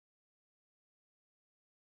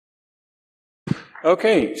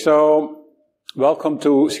Okay, so welcome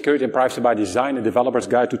to Security and Privacy by Design, a developer's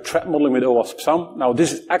guide to threat modeling with OWASP SAMM. Now,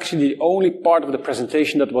 this is actually the only part of the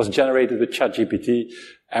presentation that was generated with ChatGPT.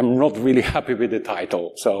 I'm not really happy with the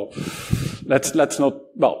title, so let's not,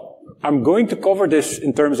 well, I'm going to cover this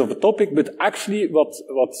in terms of the topic, but actually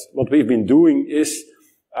what we've been doing is,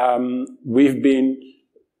 we've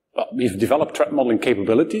developed threat modeling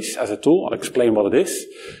capabilities as a tool. I'll explain what it is.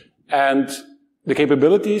 And the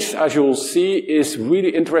capabilities, as you will see, is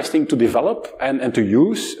really interesting to develop and to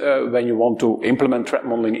use when you want to implement threat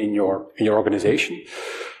modeling in your organization.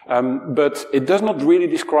 But it does not really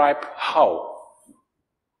describe how.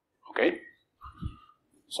 Okay.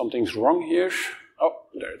 Something's wrong here. Oh,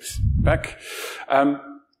 there it is. Back.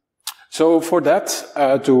 So for that,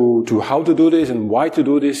 to how to do this and why to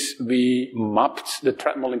do this, we mapped the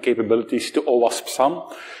threat modeling capabilities to OWASP SAMM,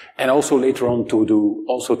 and also later on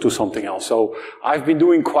to something else. So I've been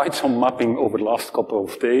doing quite some mapping over the last couple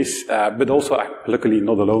of days, but also luckily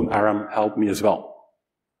not alone. Aram helped me as well.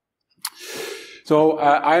 So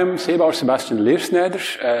I am Seba or Sebastian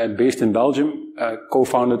Deleersnyder, based in Belgium,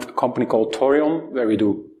 co-founded a company called Torion, where we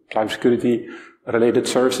do cloud security related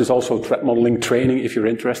services, also threat modeling training if you're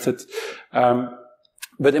interested.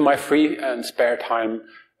 But in my free and spare time,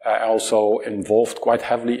 I also involved quite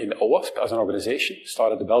heavily in OWASP as an organization.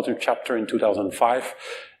 Started the Belgian chapter in 2005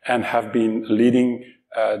 and have been leading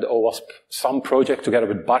the OWASP SAMM project together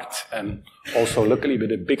with Bart, and also luckily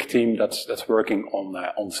with a big team that's working on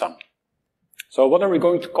SAMM. So what are we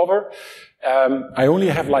going to cover? I only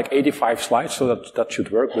have like 85 slides, so that should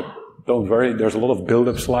work, but don't worry, there's a lot of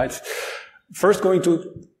build-up slides. First, going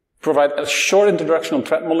to provide a short introduction on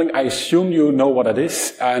threat modeling. I assume you know what it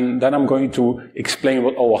is, and then I'm going to explain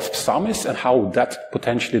what OWASP SAMM is and how that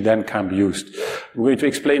potentially then can be used. I'm going to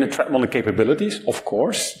explain the threat modeling capabilities, of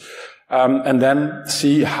course, and then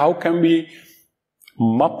see how can we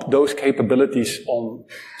map those capabilities on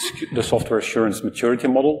the software assurance maturity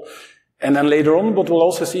model. And then later on, what we'll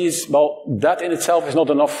also see is, well, that in itself is not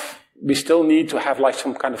enough. We still need to have like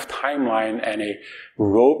some kind of timeline and a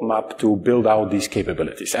roadmap to build out these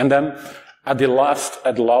capabilities. And then at the last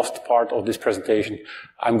part of this presentation,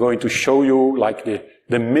 I'm going to show you like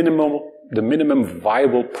the minimum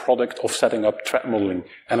viable product of setting up threat modeling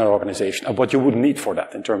in our organization and what you would need for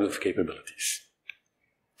that in terms of capabilities.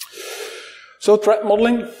 So threat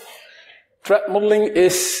modeling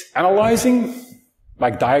is analyzing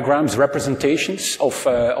like diagrams, representations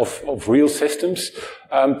of real systems,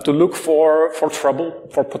 to look for trouble,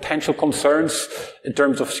 for potential concerns in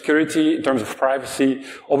terms of security, in terms of privacy,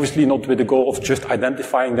 obviously not with the goal of just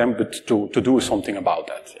identifying them, but to do something about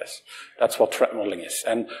that. Yes. That's what threat modeling is.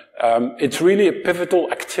 And it's really a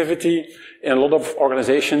pivotal activity in a lot of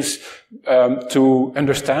organizations to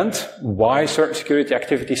understand why certain security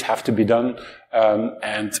activities have to be done,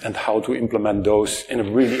 and how to implement those in a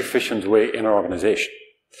really efficient way in our organization.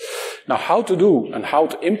 Now, how to do and how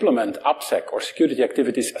to implement AppSec or security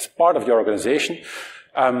activities as part of your organization,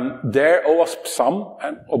 there OWASP SAMM,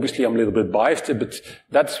 and obviously I'm a little bit biased, but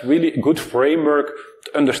that's really a good framework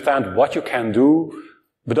to understand what you can do,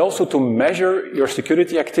 but also to measure your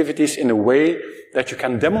security activities in a way that you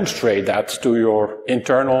can demonstrate that to your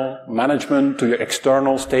internal management, to your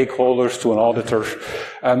external stakeholders, to an auditor.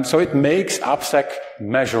 So it makes AppSec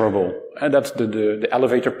measurable. And that's the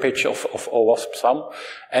elevator pitch of OWASP SAMM.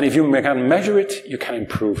 And if you can measure it, you can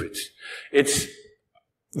improve it. It's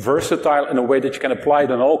versatile in a way that you can apply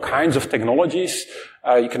it on all kinds of technologies.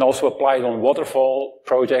 You can also apply it on waterfall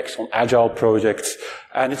projects, on agile projects,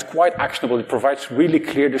 and it's quite actionable. It provides really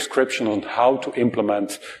clear description on how to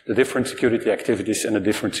implement the different security activities and the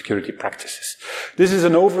different security practices. This is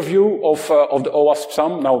an overview of the OWASP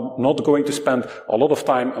SAMM. Now, not going to spend a lot of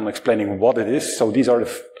time on explaining what it is. So these are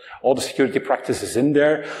all the security practices in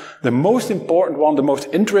there. The most important one, the most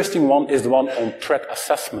interesting one, is the one on threat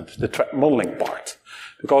assessment, the threat modeling part.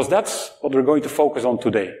 Because that's what we're going to focus on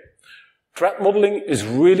today. Threat modeling is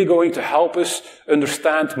really going to help us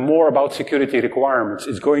understand more about security requirements.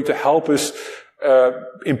 It's going to help us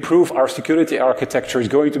improve our security architecture. It's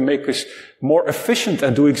going to make us more efficient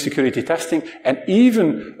at doing security testing, and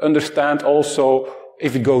even understand also,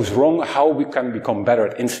 if it goes wrong, how we can become better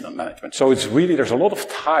at incident management. So it's really, there's a lot of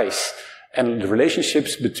ties and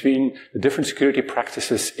relationships between the different security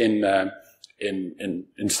practices in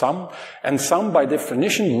SAMM. And SAMM, by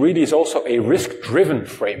definition, really is also a risk-driven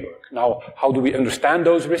framework. Now, how do we understand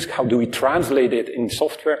those risks? How do we translate it in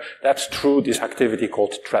software? That's through this activity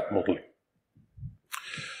called threat modeling.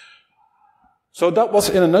 So that was,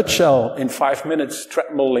 in a nutshell, in 5 minutes,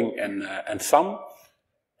 threat modeling and SAMM.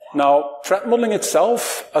 Now, threat modeling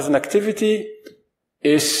itself, as an activity,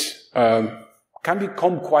 is can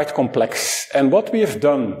become quite complex. And what we have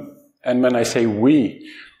done, and when I say we,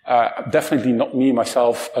 definitely not me,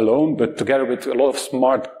 myself alone, but together with a lot of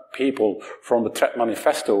smart people from the Threat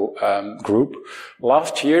Manifesto group,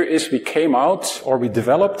 last year is we came out, or we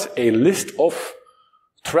developed a list of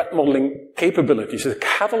threat modeling capabilities, a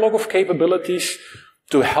catalog of capabilities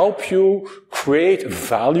to help you create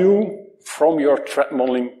value from your threat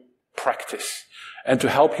modeling practice and to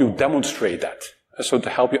help you demonstrate that. So to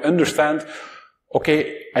help you understand,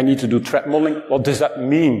 okay, I need to do threat modeling. What does that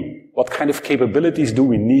mean? What kind of capabilities do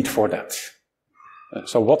we need for that?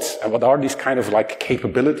 So what are these kind of like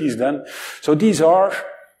capabilities then? So these are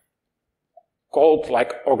called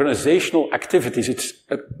like organizational activities. It's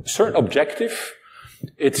a certain objective.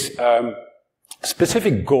 It's a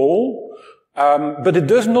specific goal, but it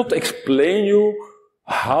does not explain you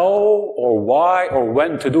how or why or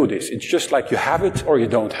when to do this. It's just like you have it or you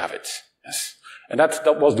don't have it. Yes. And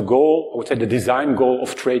that was the goal, I would say the design goal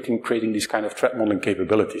of creating these kind of threat modeling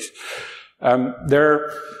capabilities.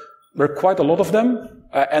 There were quite a lot of them,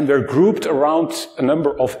 and they're grouped around a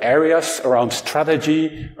number of areas, around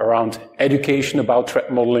strategy, around education about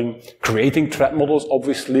threat modeling, creating threat models,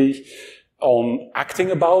 obviously, on acting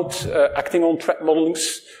on threat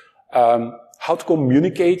modelings, how to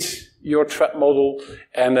communicate your threat model,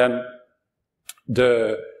 and then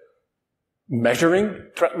the measuring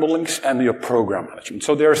threat modelings and your program management.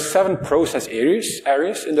 So there are 7 process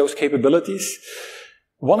areas in those capabilities.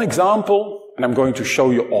 One example, and I'm going to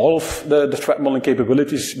show you all of the threat modeling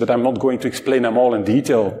capabilities, but I'm not going to explain them all in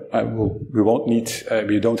detail.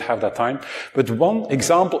 We don't have that time. But one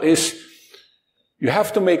example is you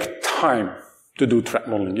have to make time to do threat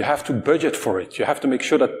modeling. You have to budget for it. You have to make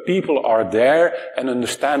sure that people are there and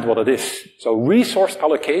understand what it is. So resource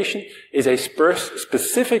allocation is a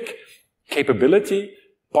specific capability,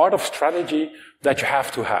 part of strategy that you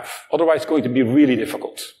have to have. Otherwise, it's going to be really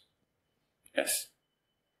difficult. Yes.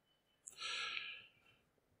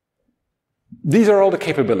 These are all the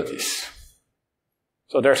capabilities.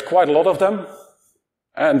 So there's quite a lot of them,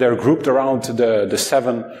 and they're grouped around the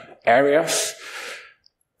 7 areas.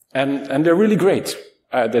 And they're really great.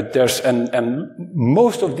 And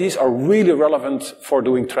most of these are really relevant for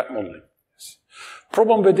doing threat modeling.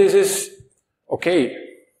 Problem with this is, okay,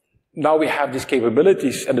 now we have these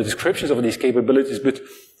capabilities and the descriptions of these capabilities, but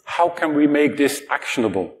how can we make this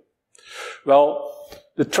actionable? Well,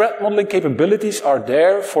 the threat modeling capabilities are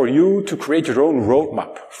there for you to create your own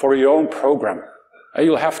roadmap for your own program.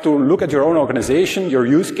 You'll have to look at your own organization, your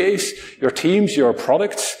use case, your teams, your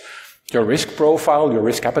products, your risk profile, your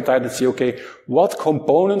risk appetite, and see, okay, what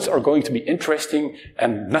components are going to be interesting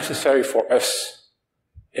and necessary for us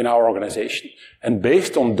in our organization? And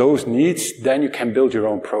based on those needs, then you can build your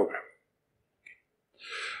own program.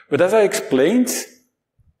 But as I explained,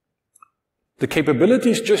 the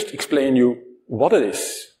capabilities just explain you what it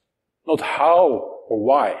is, not how or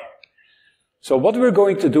why. So what we're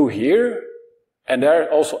going to do here, and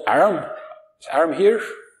there also Aram, is Aram here?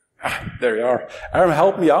 There you are. Aram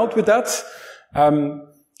helped me out with that.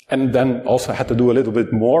 And then also had to do a little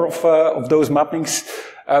bit more of those mappings.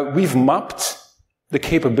 We've mapped the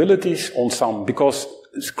capabilities on SAMM because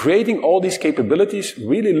creating all these capabilities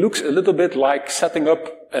really looks a little bit like setting up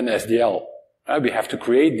an SDL. We have to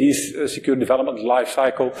create these secure development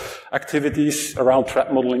lifecycle activities around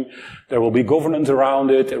threat modeling. There will be governance around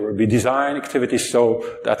it. There will be design activities. So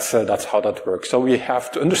that's how that works. So we have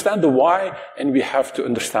to understand the why and we have to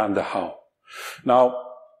understand the how. Now,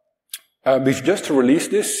 we've just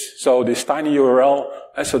released this. So this tiny URL,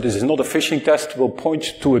 so this is not a phishing test, will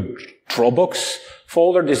point to a Dropbox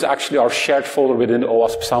folder. This is actually our shared folder within the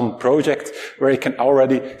OWASP SAMM project where you can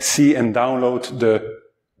already see and download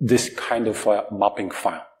this kind of mapping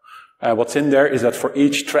file. What's in there is that for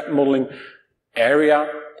each threat modeling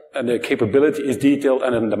area, the capability is detailed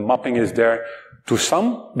and then the mapping is there to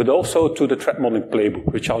SAMM, but also to the threat modeling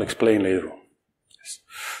playbook, which I'll explain later on. Yes.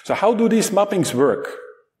 So how do these mappings work?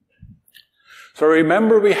 So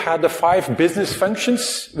remember we had the 5 business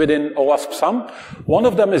functions within OWASP SAMM. One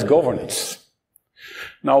of them is governance.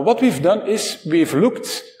 Now what we've done is we've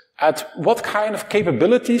looked at what kind of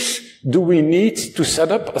capabilities do we need to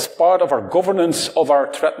set up as part of our governance of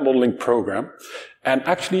our threat modeling program. And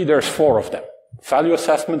actually there's 4 of them. Value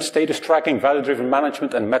assessment, status tracking, value-driven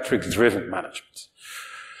management, and metrics-driven management.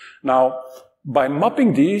 Now, by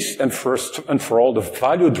mapping these, and for all the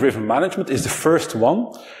value-driven management is the first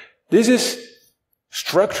one, this is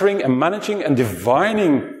structuring and managing and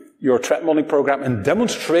defining your threat modeling program and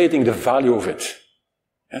demonstrating the value of it.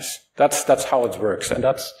 Yes, that's how it works, and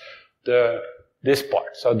that's this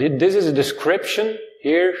part. So this is a description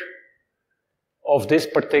here of this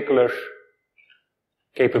particular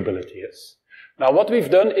capability is. Now what we've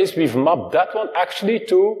done is we've mapped that one actually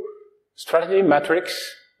to strategy metrics,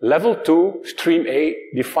 level 2, stream A,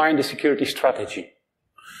 define the security strategy.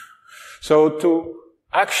 So to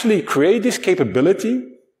actually create this capability,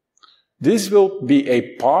 this will be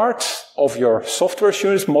a part of your software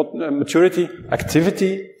assurance maturity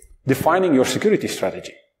activity defining your security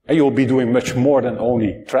strategy. And you'll be doing much more than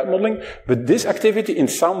only threat modeling, but this activity in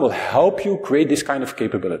SAMM will help you create this kind of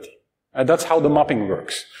capability. And that's how the mapping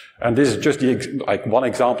works. And this is just like one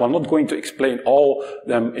example. I'm not going to explain all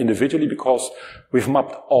them individually because we've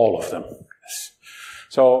mapped all of them. Yes.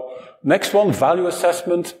 So next one, value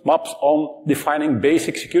assessment, maps on defining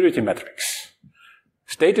basic security metrics.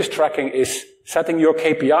 Status tracking is setting your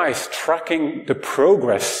KPIs, tracking the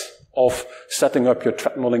progress of setting up your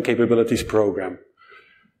threat modeling capabilities program.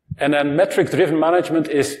 And then metric-driven management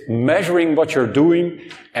is measuring what you're doing,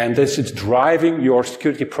 and this is driving your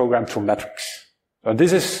security program through metrics. And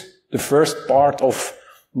this is the first part of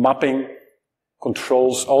mapping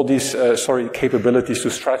controls, all these, capabilities to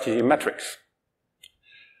strategy and metrics.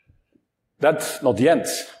 That's not the end.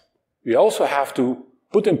 We also have to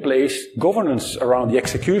put in place governance around the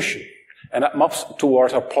execution. And that maps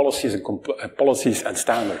towards our policies and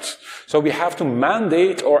standards. So we have to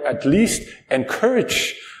mandate or at least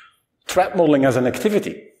encourage threat modeling as an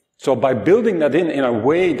activity. So by building that in a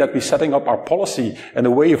way that we're setting up our policy and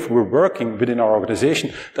the way we're working within our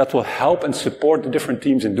organization, that will help and support the different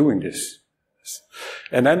teams in doing this.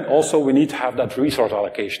 And then also we need to have that resource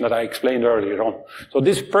allocation that I explained earlier on. So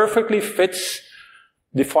this perfectly fits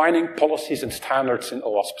defining policies and standards in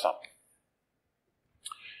OWASP SAMM.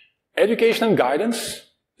 Education and guidance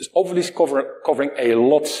is obviously covering a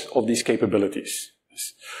lot of these capabilities.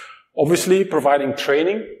 Obviously providing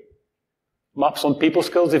training, maps on people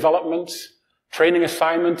skills development, training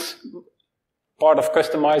assignments, part of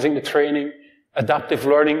customizing the training, adaptive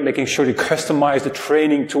learning, making sure you customize the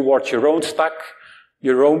training towards your own stack,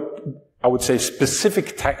 your own, I would say,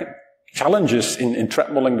 specific challenges in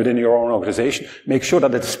threat modeling within your own organization. Make sure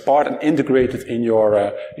that it's part and integrated in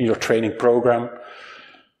your training program.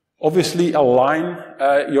 Obviously align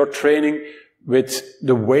your training with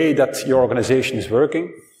the way that your organization is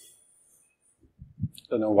working.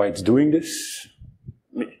 Don't know why it's doing this.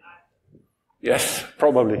 Yes,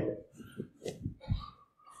 probably.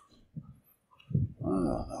 I don't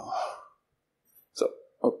know. So,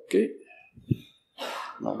 okay.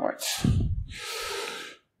 All right.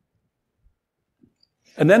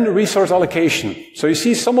 And then the resource allocation. So you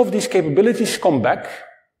see some of these capabilities come back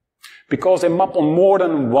because they map on more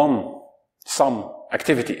than one SAMM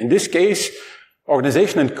activity. In this case,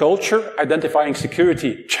 organization and culture, identifying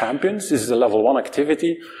security champions. This is a level 1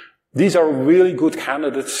 activity. These are really good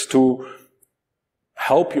candidates to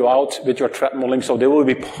help you out with your threat modeling, so they will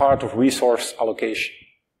be part of resource allocation.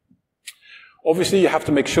 Obviously, you have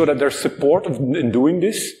to make sure that there's support in doing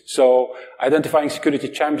this. So identifying security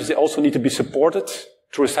champions, they also need to be supported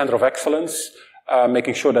through a center of excellence,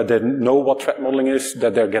 making sure that they know what threat modeling is,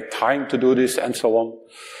 that they get time to do this, and so on.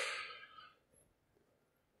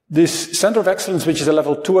 This Center of Excellence, which is a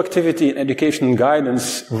level 2 activity in education and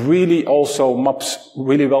guidance, really also maps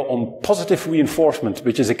really well on positive reinforcement,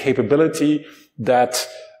 which is a capability that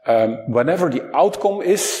whenever the outcome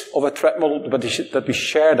is of a threat model, that we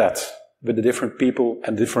share that with the different people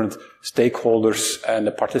and different stakeholders and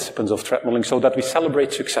the participants of threat modeling, so that we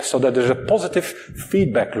celebrate success, so that there's a positive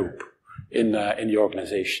feedback loop in the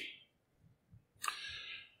organization.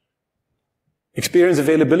 Experience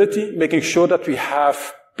availability, making sure that we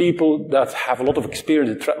have people that have a lot of experience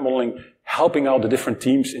in threat modeling, helping out the different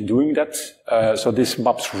teams in doing that. So this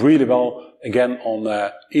maps really well, again, on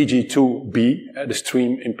EG2B, the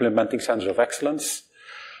Stream Implementing Center of Excellence.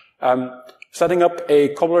 Setting up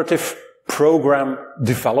a collaborative program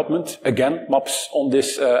development, again, maps on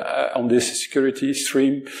this security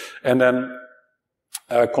stream. And then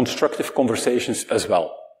constructive conversations as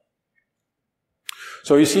well.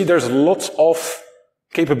 So you see there's lots of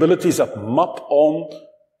capabilities that map on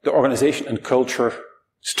the organization and culture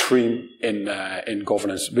stream in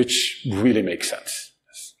governance, which really makes sense.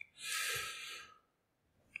 Yes.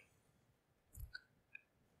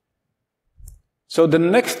 So the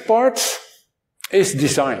next part is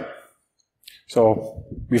design. So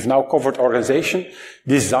we've now covered organization.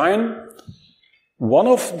 Design, one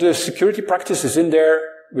of the security practices in there,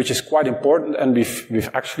 which is quite important, and we've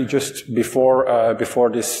actually just before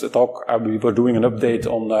this talk, we were doing an update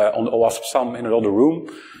on OWASP SAMM in another room.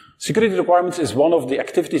 Security requirements is one of the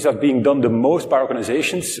activities that are being done the most by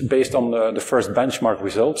organizations based on the first benchmark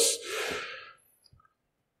results.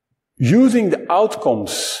 Using the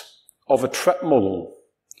outcomes of a threat model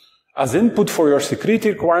as input for your security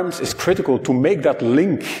requirements is critical to make that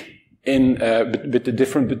link in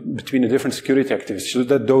between the different security activities, so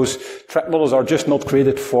that those threat models are just not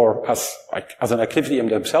created for as an activity in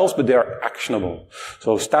themselves, but they are actionable.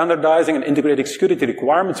 So standardizing and integrating security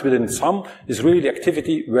requirements within SAMM is really the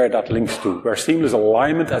activity where that links to, where seamless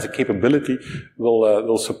alignment as a capability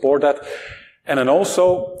will support that. And then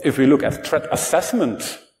also, if we look at threat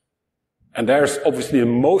assessment, and there's obviously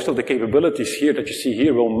most of the capabilities here that you see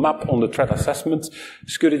here will map on the threat assessment.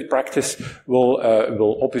 Security practice will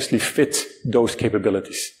obviously fit those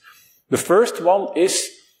capabilities. The first one is,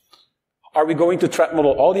 are we going to threat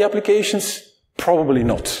model all the applications? Probably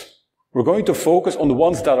not. We're going to focus on the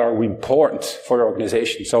ones that are important for your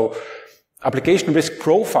organization. So, application risk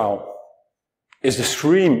profile is the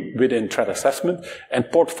stream within threat assessment, and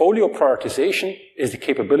portfolio prioritization is the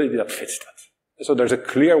capability that fits that. So there's a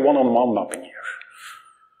clear one-on-one mapping here.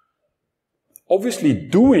 Obviously,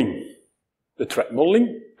 doing the threat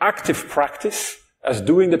modeling, active practice as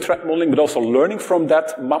doing the threat modeling, but also learning from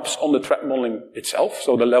that maps on the threat modeling itself.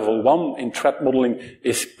 So the level 1 in threat modeling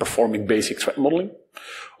is performing basic threat modeling.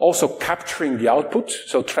 Also capturing the output.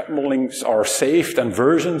 So threat modelings are saved and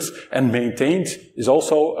versioned and maintained is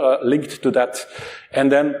also linked to that.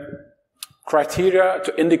 And then criteria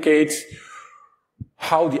to indicate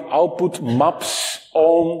how the output maps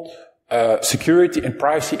on security and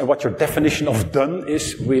privacy, and what your definition of done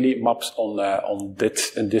is really maps on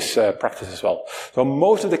this practice as well. So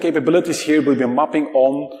most of the capabilities here will be mapping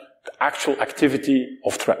on the actual activity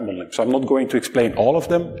of threat modeling. So I'm not going to explain all of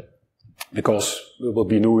them, because we will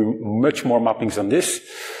be doing much more mappings than this.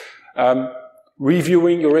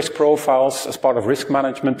 Reviewing your risk profiles as part of risk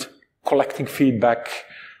management, collecting feedback,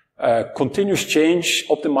 continuous change,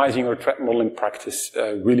 optimizing your threat modeling practice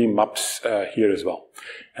really maps here as well.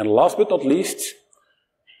 And last but not least,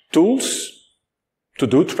 tools to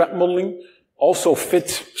do threat modeling also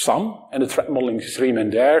fit SAMM and the threat modeling stream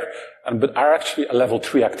in there, but are actually a level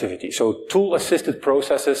 3 activity. So tool-assisted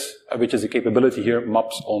processes, which is a capability here,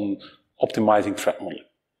 maps on optimizing threat modeling.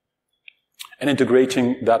 And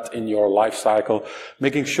integrating that in your life cycle,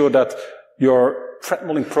 making sure that your threat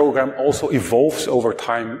modeling program also evolves over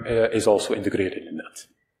time, is also integrated in that.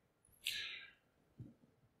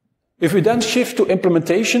 If we then shift to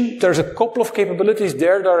implementation, there's a couple of capabilities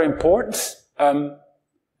there that are important.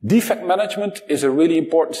 Defect management is a really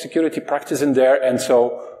important security practice in there, and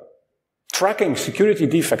so tracking security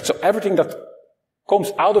defects, so everything that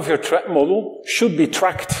comes out of your threat model should be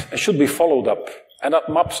tracked and should be followed up, and that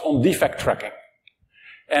maps on defect tracking.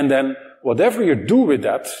 And then whatever you do with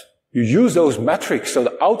that, you use those metrics, so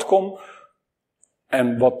the outcome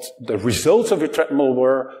and what the results of your threat model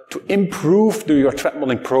were, to improve your threat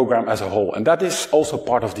modeling program as a whole. And that is also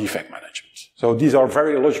part of defect management. So these are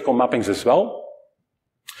very logical mappings as well.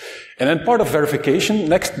 And then part of verification,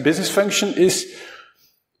 next business function is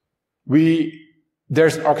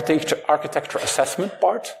there's an architecture assessment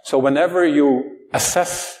part. So whenever you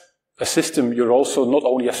assess a system, you're also not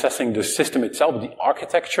only assessing the system itself, but the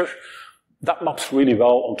architecture. That maps really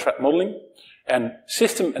well on threat modeling. And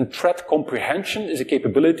system and threat comprehension is a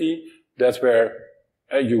capability that's where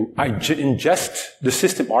you ingest the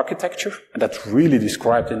system architecture, and that's really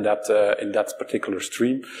described in that particular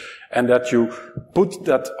stream, and that you put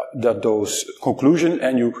those conclusion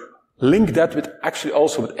and you link that with actually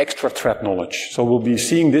also with extra threat knowledge. So we'll be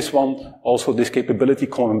seeing this one, also this capability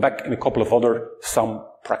coming back in a couple of other SAMM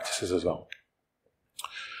practices as well.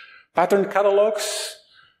 Pattern catalogs.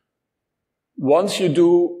 Once you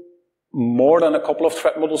do more than a couple of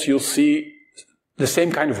threat models, you'll see the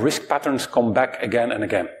same kind of risk patterns come back again and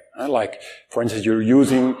again. Like, for instance, you're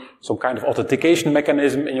using some kind of authentication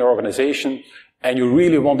mechanism in your organization, and you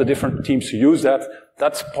really want the different teams to use that.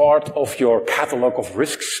 That's part of your catalog of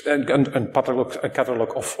risks and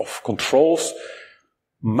catalog of controls.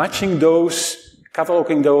 Matching those,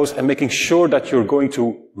 cataloging those, and making sure that you're going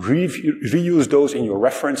to reuse those in your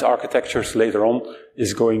reference architectures later on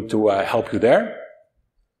is going to help you there.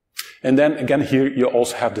 And then again here you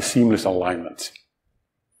also have the seamless alignment,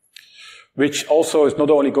 which also is not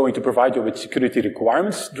only going to provide you with security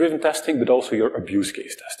requirements driven testing, but also your abuse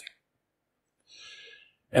case testing.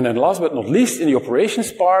 And then last but not least, in the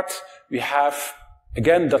operations part, we have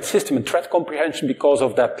again that system and threat comprehension because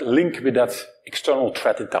of that link with that external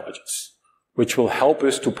threat intelligence, which will help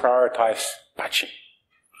us to prioritize patching.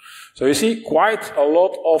 So you see quite a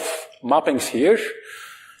lot of mappings here.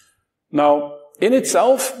 Now, in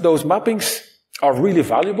itself, those mappings are really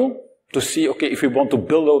valuable to see, okay, if we want to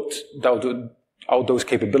build out those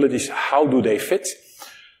capabilities, how do they fit?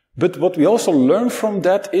 But what we also learn from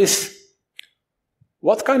that is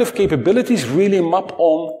what kind of capabilities really map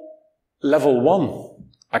on level 1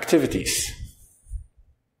 activities.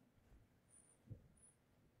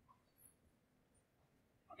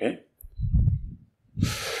 Okay.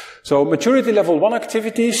 So maturity level 1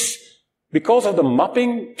 activities, because of the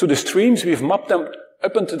mapping to the streams, we've mapped them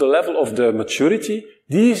up until the level of the maturity.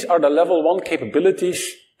 These are the level 1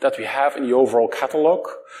 capabilities that we have in the overall catalog.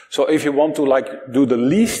 So if you want to do the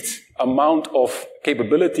least amount of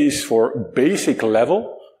capabilities for basic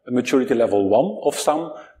level, maturity level 1 of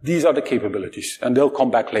SAMM, these are the capabilities, and they'll come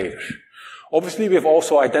back later. Obviously, we've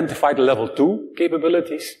also identified the level 2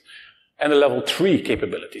 capabilities and the level 3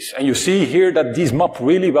 capabilities. And you see here that these map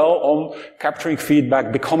really well on capturing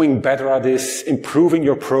feedback, becoming better at this, improving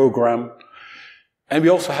your program. And we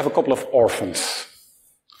also have a couple of orphans.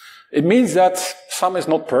 It means that SAMM is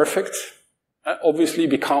not perfect. Obviously,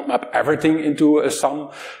 we can't map everything into a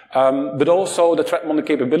SAMM, but also the threat modeling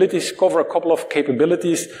capabilities cover a couple of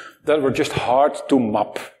capabilities that were just hard to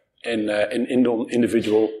map in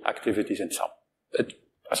individual activities in SAMM.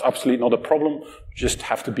 That's absolutely not a problem, you just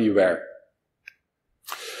have to be aware.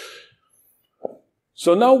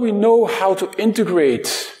 So now we know how to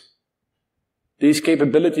integrate these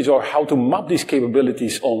capabilities or how to map these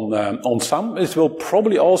capabilities on SAMM. This will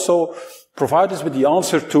probably also provide us with the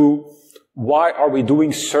answer to why are we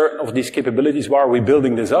doing certain of these capabilities, why are we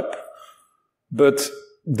building this up? But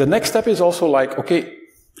the next step is also okay,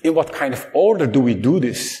 in what kind of order do we do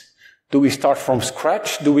this? Do we start from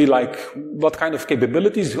scratch? What kind of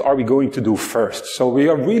capabilities are we going to do first? So we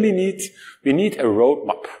need a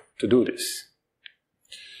roadmap to do this.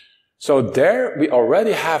 So there we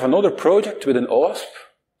already have another project within OWASP.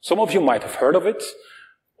 Some of you might have heard of it,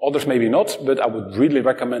 others maybe not, but I would really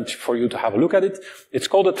recommend for you to have a look at it. It's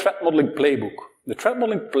called the Threat Modeling Playbook. The Threat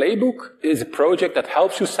Modeling Playbook is a project that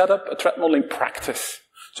helps you set up a threat modeling practice.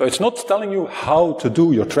 So it's not telling you how to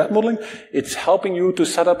do your threat modeling, it's helping you to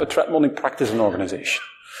set up a threat modeling practice in an organization.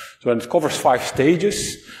 So it covers 5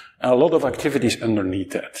 stages and a lot of activities underneath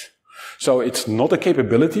that. So it's not a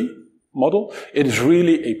capability model, it is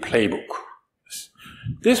really a playbook.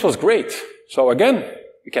 This was great. So again,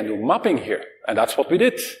 we can do mapping here, and that's what we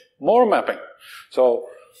did. More mapping. So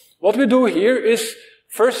what we do here is,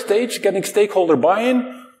 first stage, getting stakeholder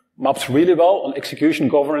buy-in, maps really well on execution,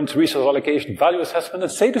 governance, resource allocation, value assessment,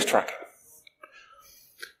 and status tracking.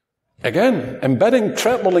 Again, embedding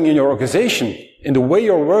threat modeling in your organization, in the way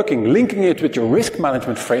you're working, linking it with your risk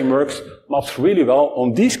management frameworks, maps really well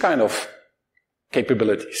on these kind of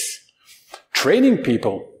capabilities. Training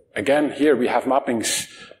people, again, here we have mappings,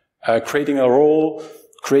 creating a role,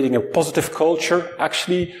 creating a positive culture,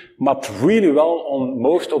 actually mapped really well on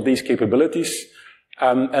most of these capabilities,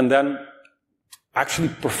 and then actually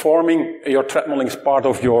performing your threat modeling as part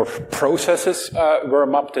of your processes were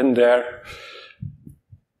mapped in there.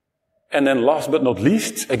 And then last but not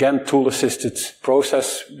least, again, tool-assisted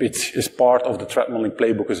process, which is part of the threat modeling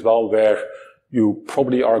playbook as well, where you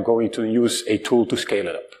probably are going to use a tool to scale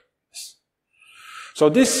it up. So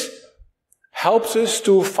this helps us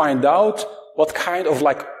to find out what kind of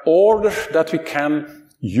order that we can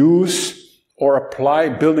use or apply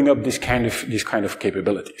building up these kind of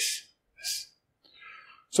capabilities.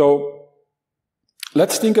 So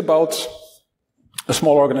let's think about a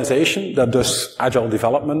small organization that does agile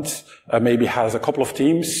development, maybe has a couple of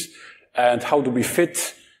teams, and how do we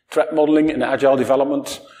fit threat modeling in agile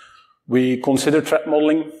development? We consider threat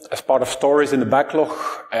modeling as part of stories in the backlog,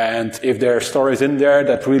 and if there are stories in there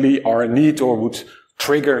that really are in need or would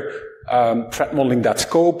trigger threat modeling that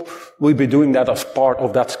scope, we'll be doing that as part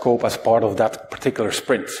of that scope, as part of that particular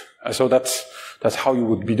sprint. So that's how you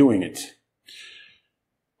would be doing it.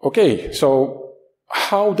 Okay, so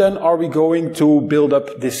how then are we going to build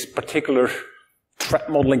up this particular threat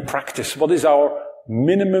modeling practice? What is our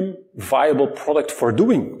minimum viable product for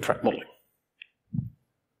doing threat modeling?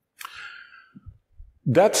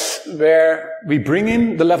 That's where we bring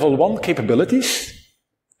in the level 1 capabilities,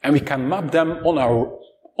 and we can map them on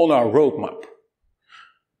our roadmap.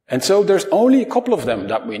 And so there's only a couple of them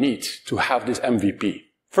that we need to have this MVP.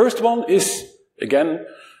 First one is, again,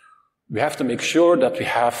 we have to make sure that we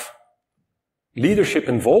have leadership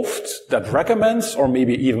involved that recommends or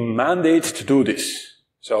maybe even mandates to do this.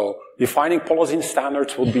 So defining policy and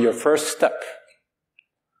standards would be your first step.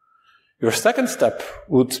 Your second step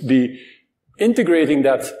would be integrating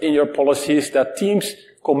that in your policies, that teams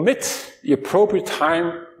commit the appropriate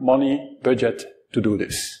time, money, budget to do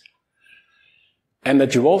this. And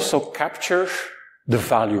that you also capture the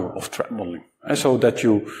value of threat modeling. And so that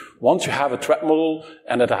once you have a threat model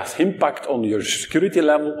and that has impact on your security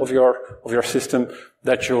level of your system,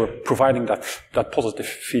 that you're providing that positive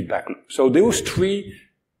feedback loop. So those 3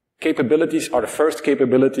 capabilities are the first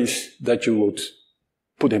capabilities that you would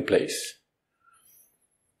put in place.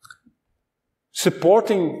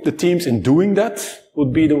 Supporting the teams in doing that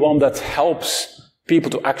would be the one that helps people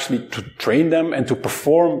to actually train them and to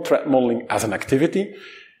perform threat modeling as an activity.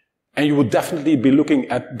 And you would definitely be looking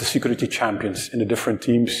at the security champions in the different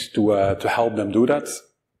teams to help them do that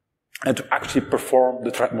and to actually perform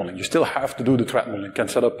the threat modeling. You still have to do the threat modeling. You can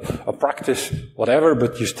set up a practice, whatever,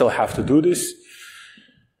 but you still have to do this.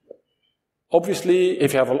 Obviously,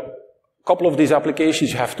 if you have a couple of these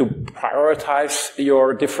applications, you have to prioritize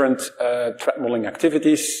your different threat modeling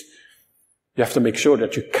activities. You have to make sure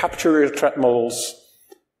that you capture your threat models.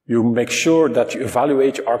 You make sure that you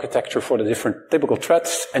evaluate your architecture for the different typical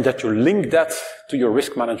threats and that you link that to your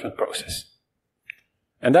risk management process.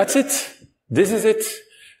 And that's it. This is it.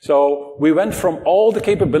 So we went from all the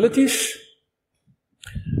capabilities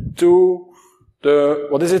to the,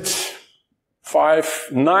 what is it?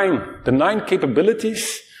 9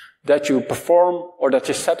 capabilities that you perform or that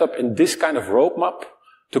you set up in this kind of roadmap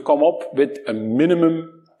to come up with a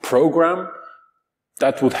minimum program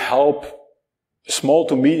that would help a small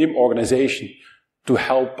to medium organization to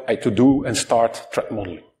help to do and start threat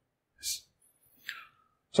modeling.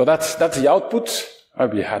 So that's the output.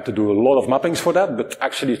 We had to do a lot of mappings for that, but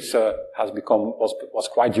actually it was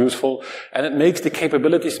quite useful, and it makes the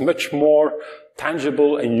capabilities much more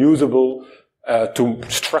tangible and usable to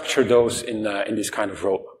structure those in this kind of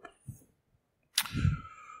roadmap.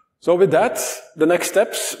 So with that, the next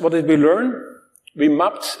steps, what did we learn? We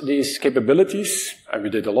mapped these capabilities, and we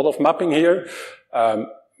did a lot of mapping here.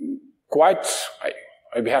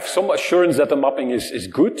 We have some assurance that the mapping is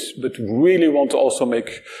good, but really want to also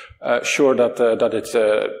make sure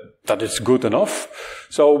that it's good enough.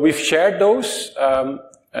 So we've shared those.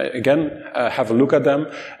 Again, have a look at them,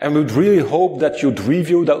 and we'd really hope that you'd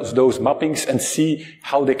review those mappings and see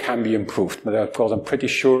how they can be improved. But of course, I'm pretty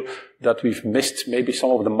sure that we've missed maybe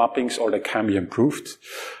some of the mappings or they can be improved.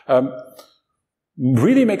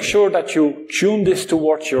 Really make sure that you tune this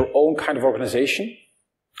towards your own kind of organization.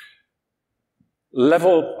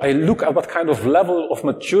 I look at what kind of level of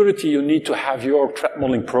maturity you need to have your threat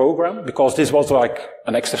modeling program, because this was like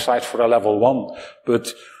an exercise for a level 1,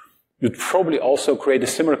 but you'd probably also create a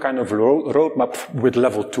similar kind of roadmap with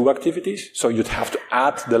level 2 activities, so you'd have to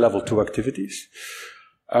add the level 2 activities.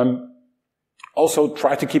 Also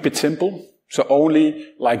try to keep it simple, so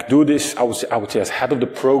only do this, I would say as head of the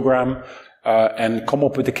program, and come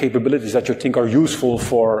up with the capabilities that you think are useful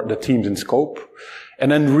for the teams in scope.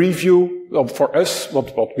 And then review, for us,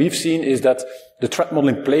 what we've seen is that the threat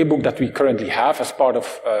modeling playbook that we currently have as part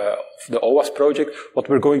of the OWASP project, what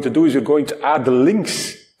we're going to do is we're going to add the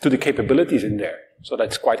links to the capabilities in there. So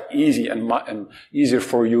that's quite easy and easier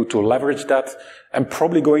for you to leverage that. I'm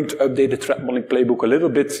probably going to update the threat modeling playbook a little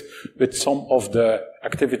bit with some of the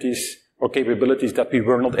activities or capabilities that we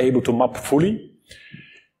were not able to map fully.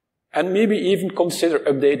 And maybe even consider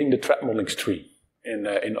updating the threat modeling stream in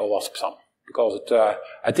OWASP SAMM. Because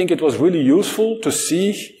I think it was really useful to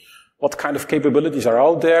see what kind of capabilities are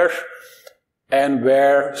out there and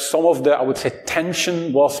where some of the, I would say,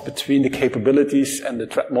 tension was between the capabilities and the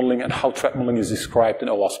threat modeling and how threat modeling is described in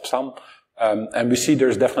OWASP SAMM. And we see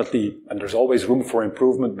there's definitely, and there's always room for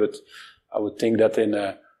improvement, but I would think that in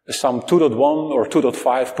SAMM 2.1 or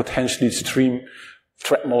 2.5, potentially stream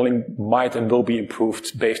threat modeling might and will be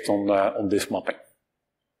improved based on this mapping.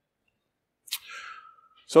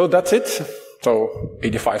 So that's it. So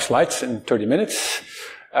 85 slides in 30 minutes.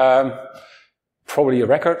 Probably a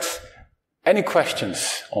record. Any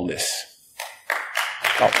questions on this?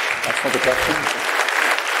 Oh, that's not a question.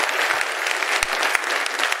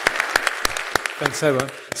 Thanks, Seba.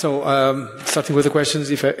 So starting with the questions,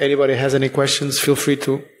 if anybody has any questions, feel free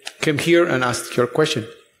to come here and ask your question.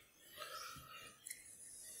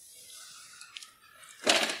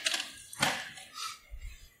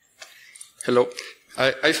 Hello.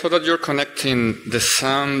 I saw that you're connecting the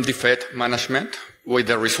SAMM defect management with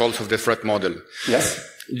the results of the threat model. Yes.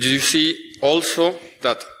 Do you see also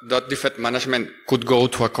that defect management could go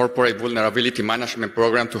to a corporate vulnerability management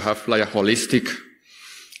program to have like a holistic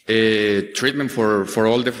treatment for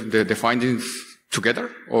all the findings together,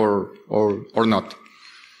 or not?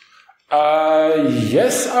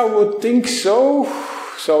 Yes, I would think so.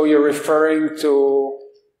 So you're referring to...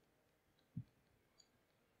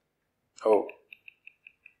 Oh.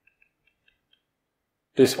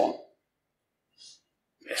 This one.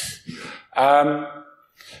 Yes.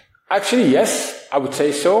 Actually, yes, I would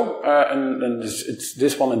say so. And it's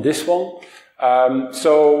this one and this one.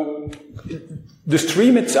 So the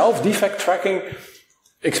stream itself, defect tracking,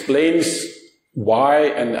 explains why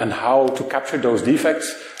and how to capture those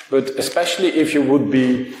defects. But especially if you would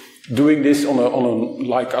be doing this on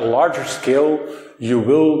a larger scale, you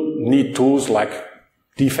will need tools like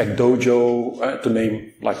Defect Dojo, to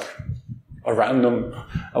name like a random,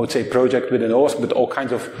 I would say, project within OWASP, but all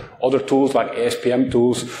kinds of other tools like ASPM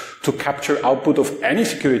tools to capture output of any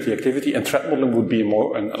security activity, and threat modeling would be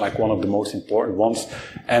like one of the most important ones.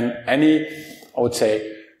 And any, I would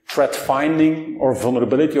say, threat finding or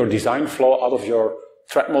vulnerability or design flaw out of your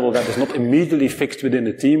threat model that is not immediately fixed within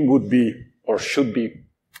the team would be or should be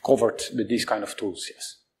covered with these kind of tools,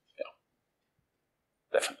 yes.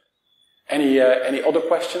 Yeah. Definitely. Any other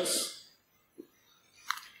questions?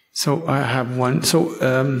 So I have one. So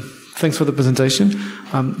thanks for the presentation.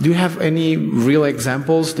 Do you have any real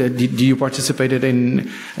examples that do you participated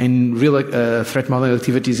in real threat modeling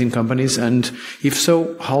activities in companies? And if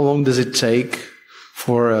so, how long does it take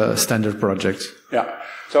for a standard project? Yeah.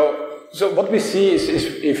 So what we see is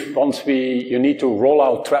if once you need to roll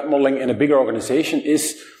out threat modeling in a bigger organization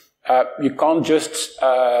is you can't just,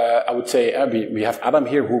 I would say, we have Adam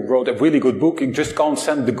here who wrote a really good book. You just can't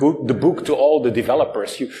send the book to all the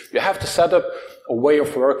developers. You have to set up a way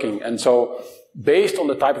of working. And so based on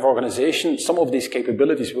the type of organization, some of these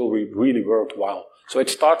capabilities will be really worthwhile. So it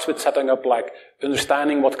starts with setting up like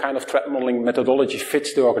understanding what kind of threat modeling methodology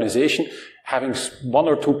fits the organization, having one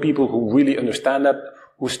or two people who really understand that,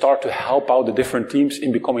 who start to help out the different teams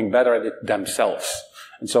in becoming better at it themselves.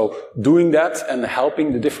 And so doing that and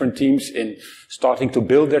helping the different teams in starting to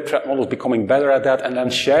build their threat models, becoming better at that, and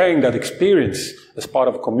then sharing that experience as part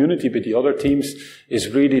of a community with the other teams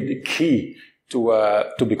is really the key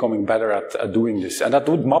to becoming better at doing this. And that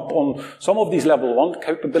would map on some of these level 1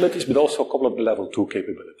 capabilities, but also a couple of the level 2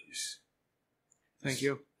 capabilities. Thank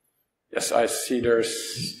you. Yes, I see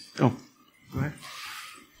there's... Oh, go ahead.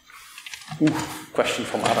 Question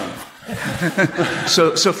from Adam.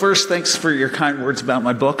 So first, thanks for your kind words about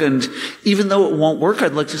my book. And even though it won't work,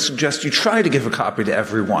 I'd like to suggest you try to give a copy to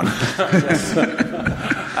everyone. Yes.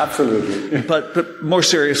 Absolutely. But more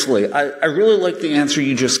seriously, I really like the answer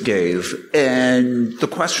you just gave. And the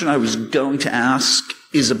question I was going to ask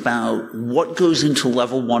is about what goes into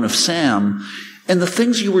level 1 of SAMM and the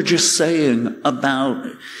things you were just saying about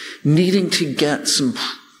needing to get some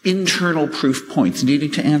internal proof points, needing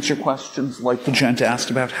to answer questions like the gent asked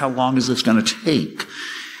about how long is this going to take.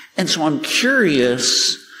 And so I'm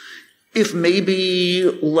curious if maybe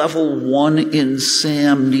level 1 in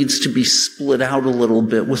SAMM needs to be split out a little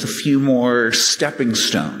bit with a few more stepping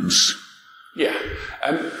stones. Yeah.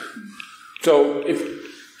 So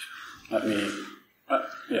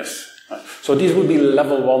yes. So these would be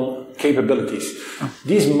level 1 capabilities.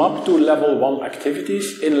 These map to level 1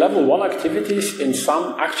 activities. In level 1 activities, in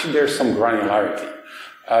SAMM, actually there's some granularity.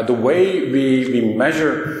 The way we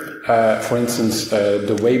measure, for instance,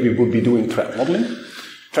 the way we would be doing threat modeling.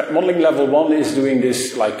 Threat modeling level 1 is doing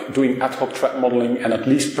this, like doing ad hoc threat modeling and at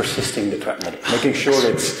least persisting the threat model, making sure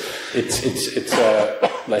it's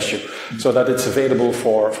bless you, so that it's available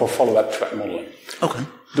for follow-up threat modeling. Okay.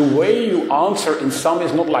 The way you answer in SAMM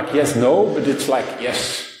is not like yes, no, but it's like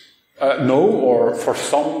yes, no, or for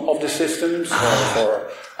some of the systems, or for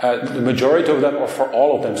the majority of them, or for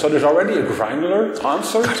all of them. So there's already a granular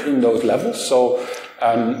answer in those levels. So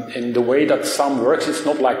in the way that SAMM works, it's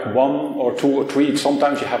not like 1 or 2 or 3.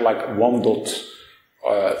 Sometimes you have like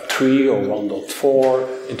 1.3 or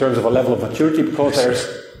 1.4 in terms of a level of maturity, because there's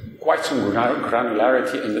quite some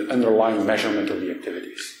granularity in the underlying measurement of the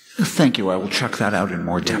activities. Thank you. I will check that out in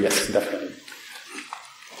more depth. Yes, definitely.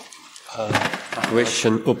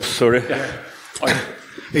 Question. Oops, sorry. Yeah.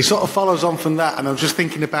 It sort of follows on from that, and I'm just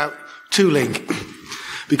thinking about tooling,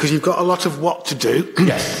 because you've got a lot of what to do.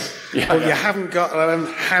 Yes. Yeah, but you haven't got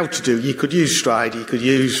how to do. You could use Stride, you could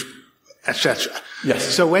use etc. Yes.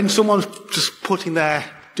 So when someone's just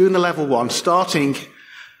doing the level 1, starting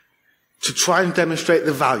to try and demonstrate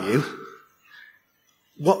the value,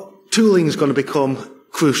 what tooling is going to become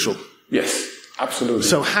crucial. Yes, absolutely.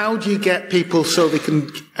 So how do you get people so they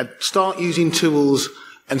can start using tools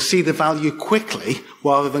and see the value quickly,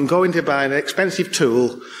 rather than going to buy an expensive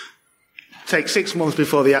tool, take 6 months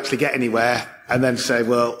before they actually get anywhere, and then say,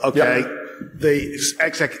 well, okay, the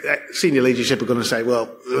senior leadership are going to say, well,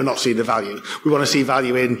 we're not seeing the value. We want to see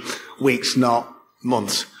value in weeks, not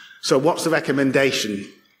months. So what's the recommendation?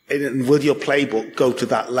 And will your playbook go to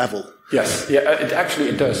that level? Yes, yeah,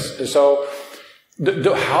 it does. So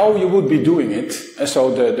how you would be doing it,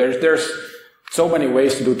 so there's so many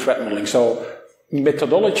ways to do threat modeling. So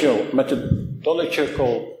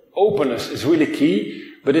methodological openness is really key,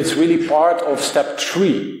 but it's really part of step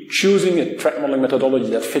 3, choosing a threat modeling methodology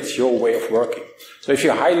that fits your way of working. So if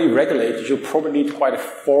you're highly regulated, you'll probably need quite a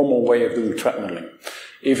formal way of doing threat modeling.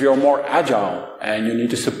 If you're more agile and you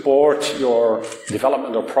need to support your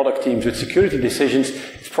development or product teams with security decisions,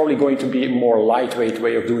 it's probably going to be a more lightweight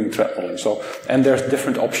way of doing threat modeling. So, and there's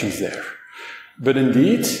different options there. But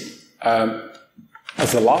indeed,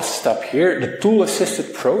 as the last step here, the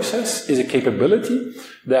tool-assisted process is a capability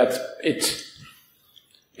that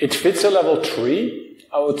it fits a level 3,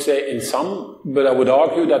 I would say, in some, but I would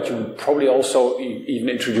argue that you would probably also even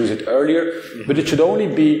introduce it earlier. But it should only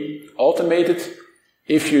be automated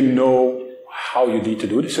if you know how you need to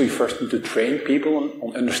do this. So you first need to train people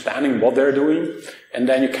on understanding what they're doing, and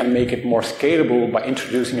then you can make it more scalable by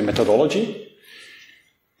introducing a methodology.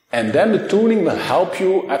 And then the tooling will help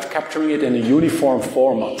you at capturing it in a uniform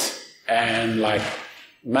format and like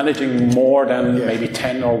managing more than maybe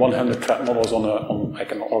 10 or 100 threat models on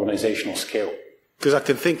like an organizational scale. Because I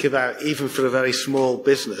can think about, even for a very small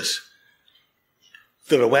business,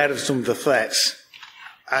 they're aware of some of the threats.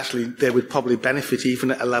 Actually, they would probably benefit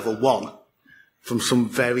even at a level 1 from some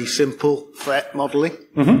very simple threat modelling.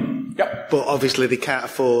 Mm-hmm. Yep. But obviously they can't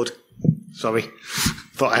afford, sorry,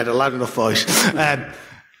 thought I had a loud enough voice.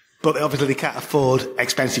 But obviously they can't afford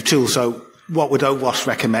expensive tools. So what would OWASP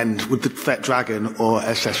recommend? Would the Threat Dragon or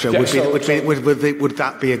etc. Would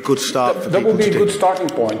that be a good start for people? That would be a good starting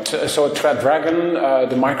point. So Threat Dragon,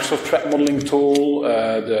 the Microsoft threat modeling tool,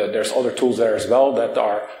 there's other tools there as well that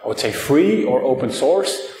are, I would say, free or open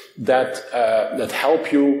source that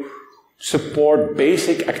help you support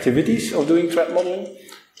basic activities of doing threat modeling.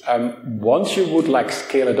 Once you would like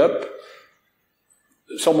scale it up,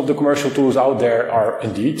 some of the commercial tools out there are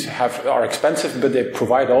expensive, but they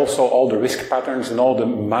provide also all the risk patterns and all the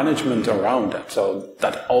management around that. So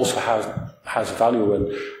that also has value.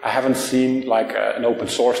 And I haven't seen like an open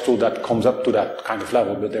source tool that comes up to that kind of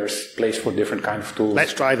level, but there's place for different kind of tools.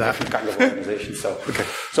 Let's try that. Different kind of organizations. And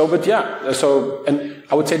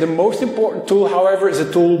I would say the most important tool, however, is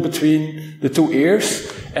a tool between the two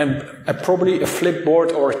ears, and probably a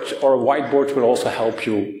flipboard or a whiteboard will also help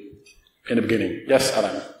you in the beginning. Yes,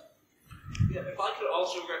 Adam? Yeah, if I could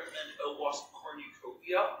also recommend OWASP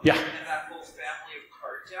Cornucopia and that whole family of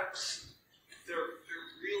card decks, they're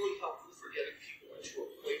really helpful for getting people into a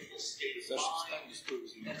playful state of mind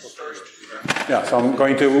and start to Yeah, so I'm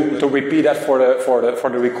going to repeat that for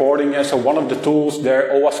the recording. So one of the tools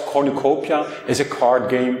there, OWASP Cornucopia, is a card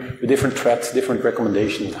game with different threats, different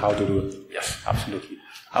recommendations how to do it. Yes, absolutely.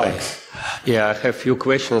 Alex? Yeah, I have a few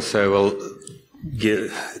questions. I will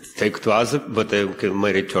take to others, but I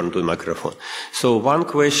may return to the microphone. So one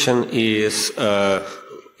question is,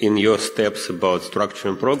 in your steps about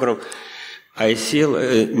structuring program, I see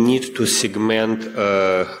a need to segment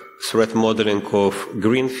threat modeling of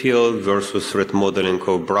greenfield versus threat modeling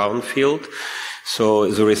of brownfield. So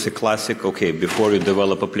there is a classic, okay, before you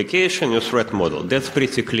develop application, you threat model. That's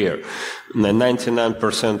pretty clear.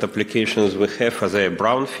 99% applications we have are they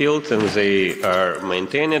brownfield and they are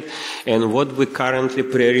maintained. And what we're currently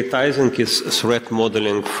prioritizing is threat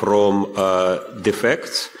modeling from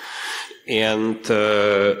defects. And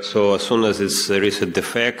so as soon as there is a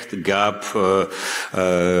defect, gap,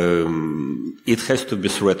 it has to be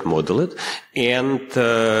threat modeled. And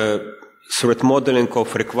threat modeling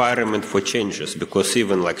of requirement for changes, because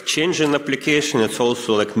even like change in application, it's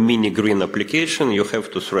also like mini green application, you have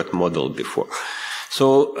to threat model before.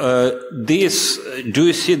 So do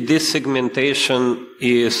you see this segmentation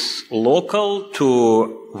is local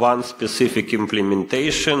to one specific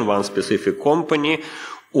implementation, one specific company,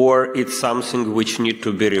 or it's something which need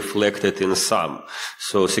to be reflected in SAMM?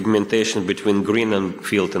 So segmentation between green and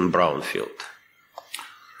field and brown field.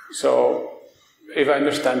 So if I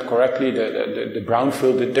understand correctly, the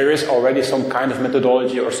brownfield, there is already some kind of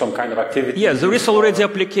methodology or some kind of activity. Yes, there is already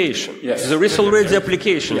application. Yes. There is already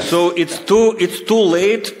application. Yes. So it's too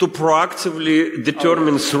late to proactively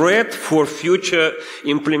determine threat for future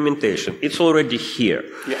implementation. It's already here.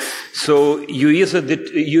 Yes. So you use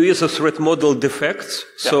a threat model defects.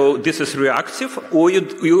 So this is reactive, or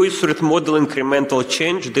you use threat model incremental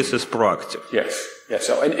change. This is proactive. Yes. Yes.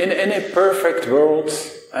 So in a perfect world,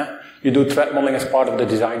 you do threat modeling as part of the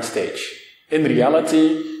design stage. In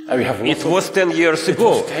reality, we have it was 10 years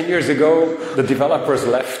ago. It was 10 years ago. The developers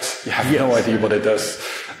left. You have no idea what it does.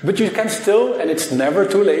 But you can still, and it's never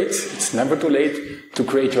too late. It's never too late to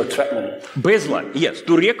create your threat model. Baseline, yes.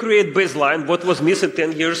 To recreate baseline, what was missing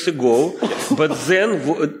 10 years ago. Yes. But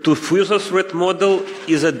then to fuse a threat model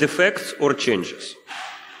is a defects or changes.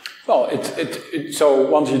 Well, so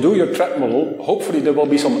once you do your threat model, hopefully there will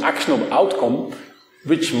be some actionable outcome,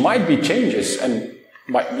 which might be changes, and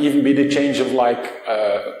Might even be the change of like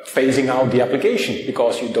phasing out the application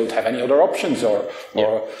because you don't have any other options, or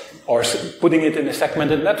putting it in a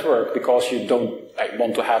segmented network because you don't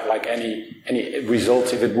want to have like any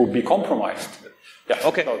results if it would be compromised. Yeah.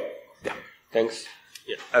 Okay. So, yeah. Thanks.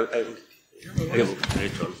 Yeah. I will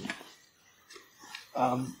return.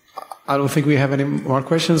 I don't think we have any more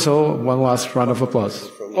questions, so one last round of applause.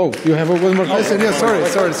 Oh, you have one more question? Yeah, sorry.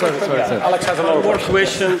 Alex has another One more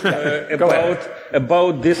question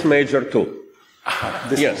about this major tool.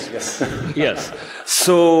 Yes.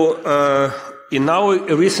 So, in our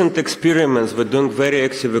recent experiments, we're doing very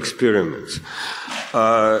active experiments.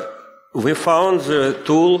 We found a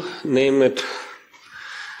tool named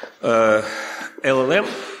LLM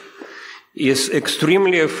is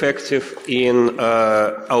extremely effective in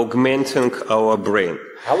augmenting our brain.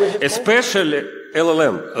 How is it especially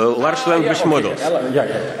LLM, large language models.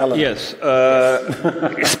 LLM. Yes,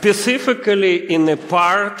 specifically in a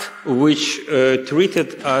part which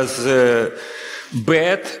treated as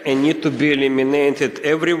bad and need to be eliminated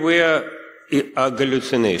everywhere are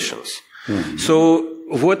hallucinations. So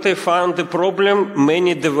what I found the problem,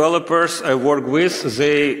 many developers I work with,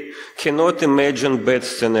 they cannot imagine bad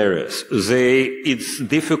scenarios. It's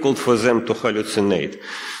difficult for them to hallucinate.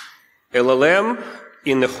 LLM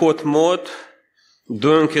in a hot mode,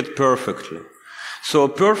 doing it perfectly. So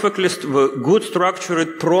perfectly good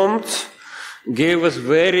structured prompts gave us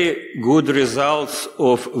very good results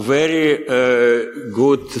of very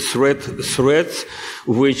good threads,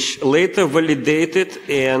 which later validated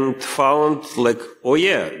and found like, oh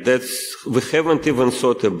yeah, we haven't even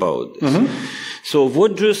thought about this. So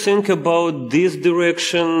what do you think about this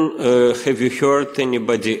direction? Have you heard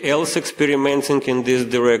anybody else experimenting in this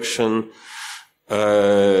direction?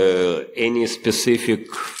 Any specific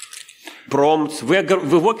prompts?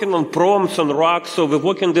 We're working on prompts on RAG, so we're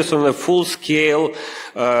working this on a full-scale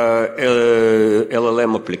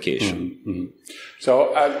LLM application.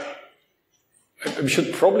 So we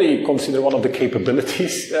should probably consider one of the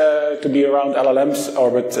capabilities to be around LLMs or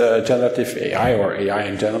with generative AI or AI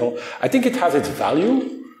in general. I think it has its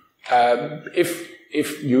value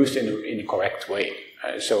if used in a correct way.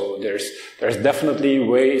 So there's definitely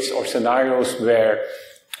ways or scenarios where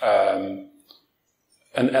an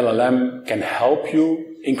LLM can help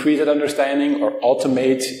you increase that understanding or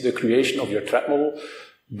automate the creation of your threat model.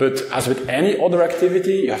 But as with any other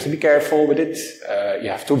activity, you have to be careful with it. You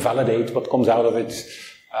have to validate what comes out of it.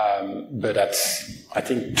 But that's, I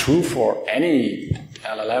think, true for any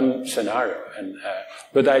LLM scenario.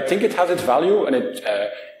 But I think it has its value, and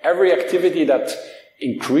every activity that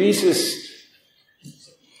increases,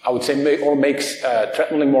 I would say, or makes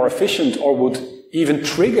threat modeling more efficient, or would even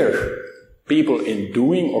trigger people in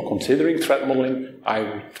doing or considering threat modeling,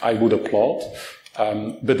 I would applaud.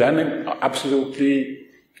 But then absolutely,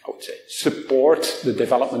 I would say, support the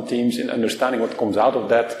development teams in understanding what comes out of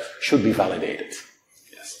that should be validated.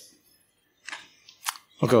 Yes.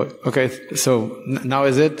 Okay. So now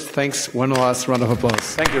is it. Thanks. One last round of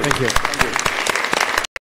applause. Thank you. Thank you.